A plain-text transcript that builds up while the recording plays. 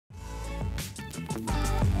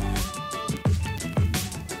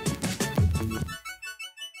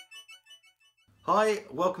Hi,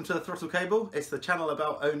 welcome to the Throttle Cable. It's the channel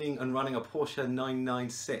about owning and running a Porsche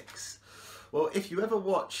 996. Well, if you ever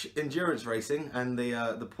watch endurance racing and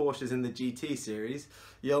the Porsches in the GT series,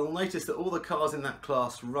 you'll notice that all the cars in that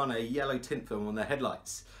class run a yellow tint film on their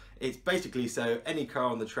headlights. It's basically so any car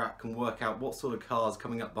on the track can work out what sort of car's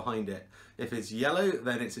coming up behind it. If it's yellow,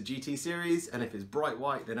 then it's a GT series, and if it's bright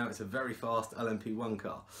white, they know it's a very fast LMP1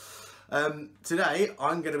 car. Today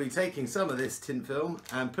I'm going to be taking some of this tint film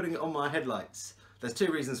and putting it on my headlights. There's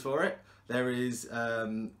two reasons for it. There is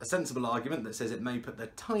a sensible argument that says it may put the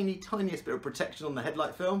tiniest bit of protection on the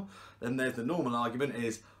headlight film. Then there's the normal argument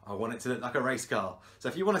is I want it to look like a race car. So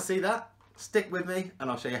if you want to see that, stick with me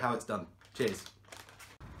and I'll show you how it's done. Cheers.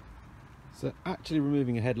 So actually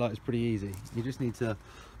removing a headlight is pretty easy. You just need to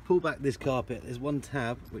pull back this carpet. There's one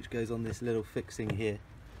tab which goes on this little fixing here.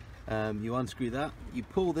 You unscrew that, you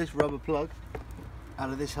pull this rubber plug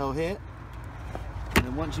out of this hole here, and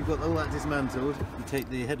then once you've got all that dismantled, you take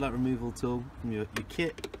the headlight removal tool from your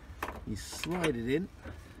kit, you slide it in,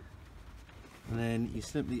 and then you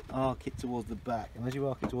simply arc it towards the back. And as you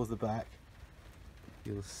arc it towards the back,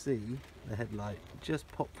 you'll see the headlight just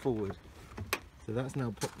pop forward. So that's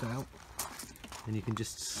now popped out, and you can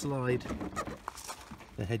just slide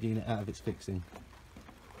the head unit out of its fixing.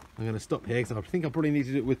 I'm going to stop here because I think I probably need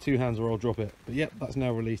to do it with two hands or I'll drop it. But yep, that's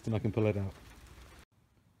now released and I can pull it out.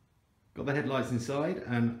 Got the headlights inside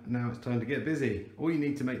and now it's time to get busy. All you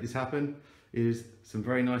need to make this happen is some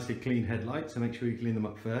very nicely clean headlights, so make sure you clean them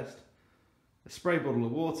up first. A spray bottle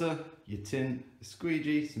of water, your tint, a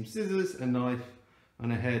squeegee, some scissors, a knife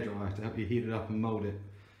and a hairdryer to help you heat it up and mould it.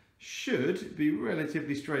 Should be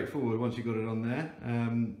relatively straightforward once you've got it on there.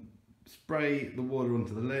 Spray the water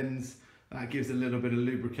onto the lens. That gives a little bit of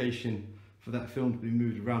lubrication for that film to be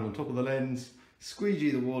moved around on top of the lens.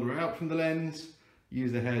 Squeegee the water out from the lens.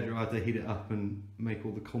 Use the hairdryer to heat it up and make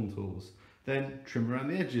all the contours. Then trim around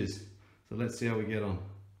the edges. So let's see how we get on.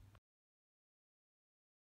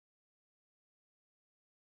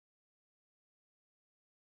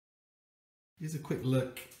 Here's a quick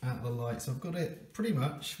look at the lights. I've got it pretty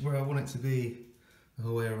much where I want it to be the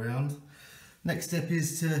whole way around. Next step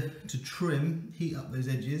is to trim, heat up those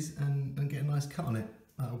edges and get a nice cut on it.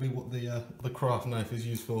 That'll be what the craft knife is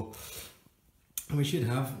used for. And we should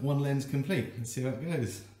have one lens complete. Let's see how it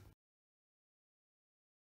goes.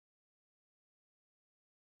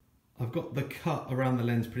 I've got the cut around the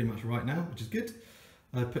lens pretty much right now, which is good.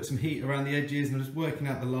 I put some heat around the edges and I'm just working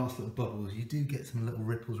out the last little bubbles. You do get some little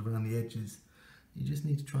ripples around the edges. You just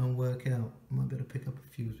need to try and work out. I might be able to pick up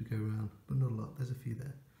a few as we go around, but not a lot. There's a few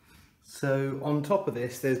there. So on top of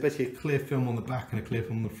this, there's basically a clear film on the back and a clear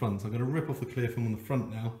film on the front. So I'm going to rip off the clear film on the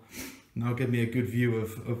front now, and that'll give me a good view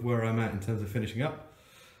of where I'm at in terms of finishing up,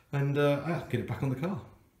 and get it back on the car.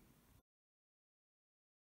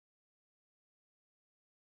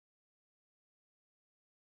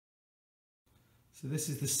 So this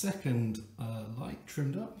is the second light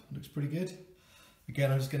trimmed up. Looks pretty good.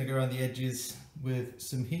 Again, I'm just going to go around the edges with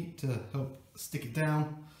some heat to help stick it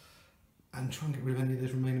down and try and get rid of any of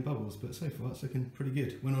those remaining bubbles, but so far it's looking pretty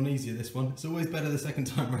good. Went on easier this one. It's always better the second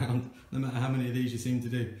time around, no matter how many of these you seem to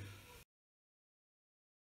do.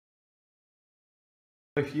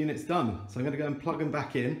 Both units done, so I'm going to go and plug them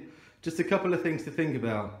back in. Just a couple of things to think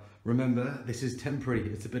about. Remember, this is temporary,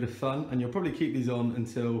 it's a bit of fun, and you'll probably keep these on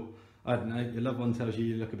until, I don't know, your loved one tells you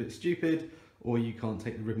you look a bit stupid, or you can't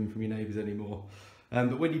take the ribbon from your neighbours anymore.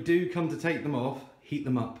 But when you do come to take them off, heat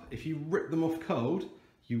them up. If you rip them off cold,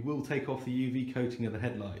 you will take off the UV coating of the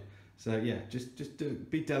headlight. So yeah, just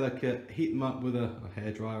be delicate, heat them up with a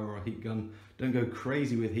hairdryer or a heat gun. Don't go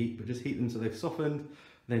crazy with heat, but just heat them so they've softened,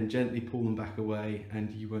 then gently pull them back away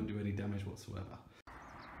and you won't do any damage whatsoever.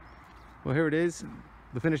 Well, here it is,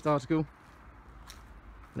 the finished article.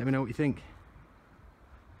 Let me know what you think.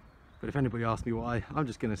 But if anybody asks me why, I'm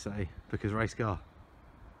just gonna say, because race car.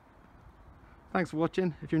 Thanks for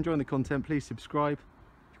watching. If you're enjoying the content, please subscribe.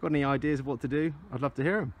 Got any ideas of what to do? I'd love to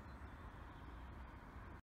hear them.